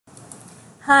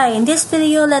Hi, in this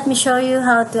video, let me show you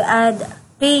how to add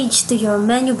page to your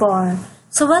menu bar.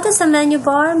 So what is a menu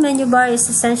bar? Menu bar is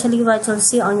essentially what you'll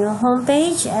see on your home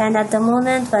page, and at the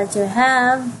moment what you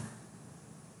have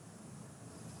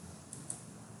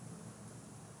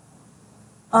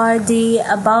are the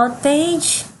about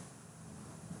page,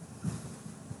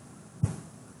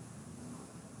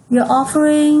 your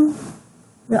offering,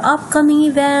 your upcoming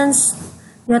events,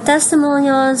 your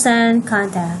testimonials, and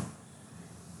contact.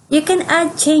 You can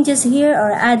add changes here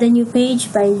or add a new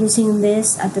page by using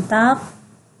this at the top.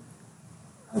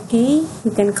 Okay,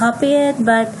 you can copy it,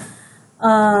 but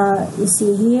you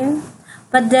see here.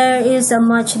 But there is a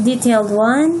much detailed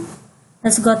one.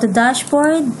 Let's go to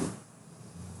dashboard.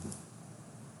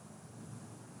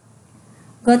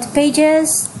 Go to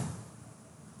pages.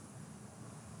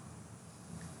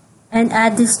 And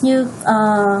add this new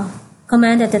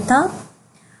command at the top.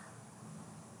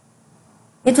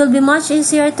 It will be much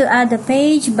easier to add a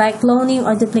page by cloning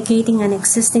or duplicating an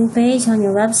existing page on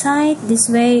your website. This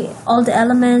way, all the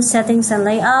elements, settings, and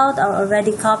layout are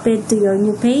already copied to your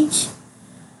new page.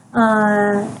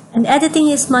 And editing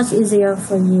is much easier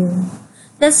for you.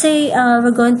 Let's say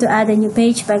we're going to add a new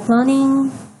page by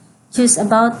cloning. Choose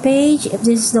About Page if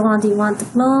this is the one that you want to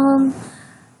clone.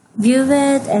 View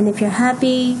it, and if you're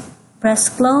happy, press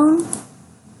Clone.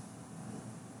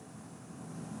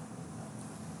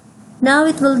 Now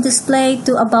it will display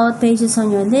two about pages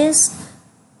on your list.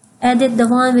 Edit the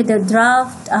one with the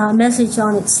draft message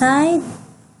on its side.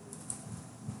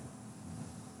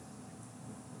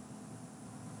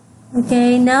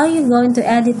 Okay, now you're going to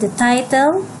edit the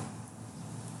title.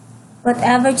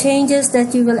 Whatever changes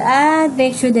that you will add,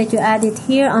 make sure that you add it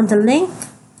here on the link.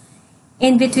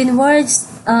 In between words,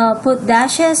 put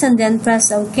dashes and then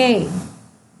press OK.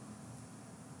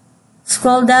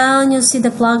 Scroll down, you'll see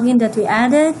the plugin that we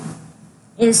added.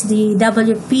 Is the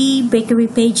WP Bakery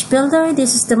Page Builder.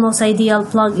 This is the most ideal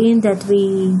plugin that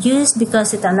we use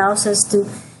because it allows us to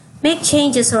make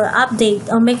changes or update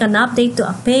or make an update to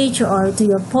a page or to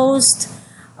your post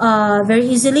very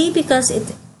easily, because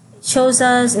it shows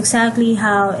us exactly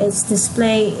how it's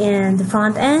displayed in the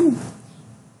front end.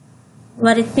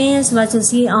 What it means, what you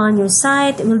see on your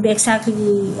site, it will be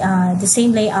exactly the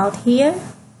same layout here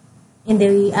in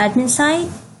the admin side.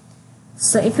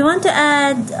 So if you want to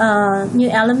add new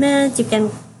element, you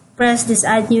can press this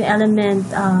add new element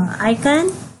icon.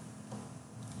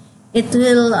 It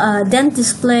will then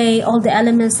display all the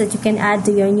elements that you can add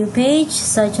to your new page,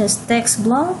 such as text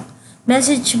block,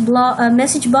 message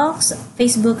box,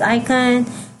 Facebook icon,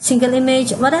 single image,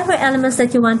 whatever elements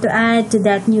that you want to add to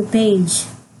that new page.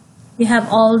 You have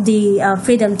all the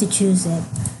freedom to choose it.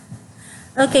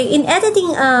 Okay, in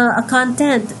editing a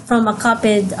content from a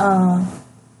copied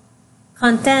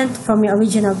content from your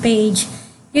original page,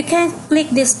 you can click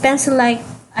this pencil-like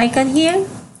icon here.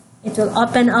 It will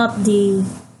open up the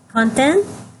content.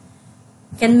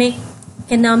 You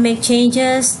can now make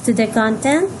changes to the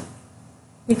content.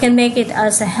 You can make it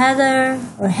as a header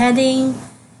or heading,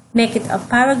 make it a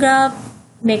paragraph,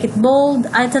 make it bold,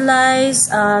 italize,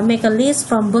 make a list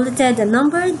from bulleted and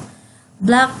numbered,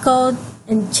 black code,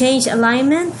 and change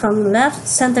alignment from left,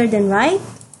 centered, and right.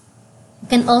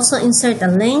 You can also insert a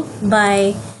link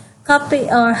by copy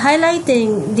or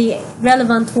highlighting the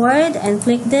relevant word and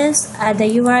click this, add the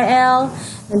URL,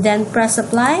 and then press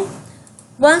apply.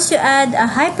 Once you add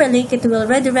a hyperlink, it will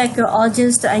redirect your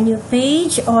audience to a new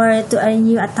page or to a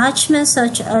new attachment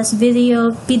such as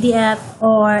video, PDF,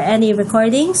 or any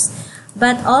recordings.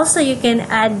 But also you can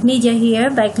add media here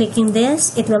by clicking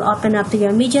this. It will open up to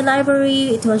your media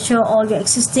library. It will show all your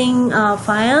existing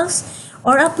files,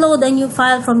 or upload a new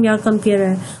file from your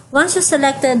computer. Once you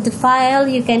selected the file,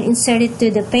 you can insert it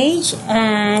to the page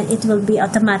and it will be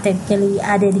automatically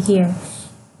added here.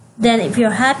 Then if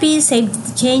you're happy, save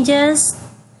the changes.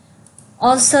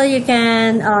 Also, you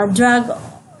can drag,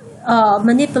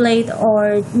 manipulate,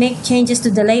 or make changes to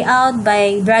the layout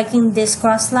by dragging this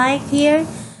cross-like here.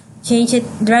 Change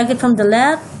it, drag it from the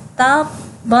left, top,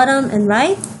 bottom, and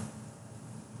right.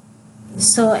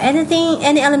 So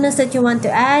any elements that you want to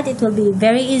add, it will be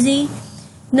very easy.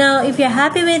 Now, if you're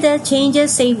happy with the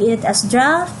changes, save it as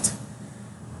draft.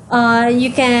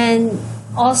 You can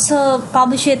also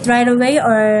publish it right away,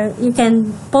 or you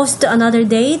can post to another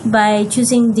date by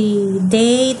choosing the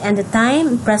date and the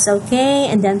time, press OK,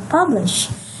 and then publish.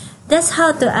 That's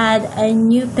how to add a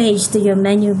new page to your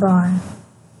menu bar.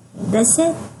 That's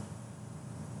it.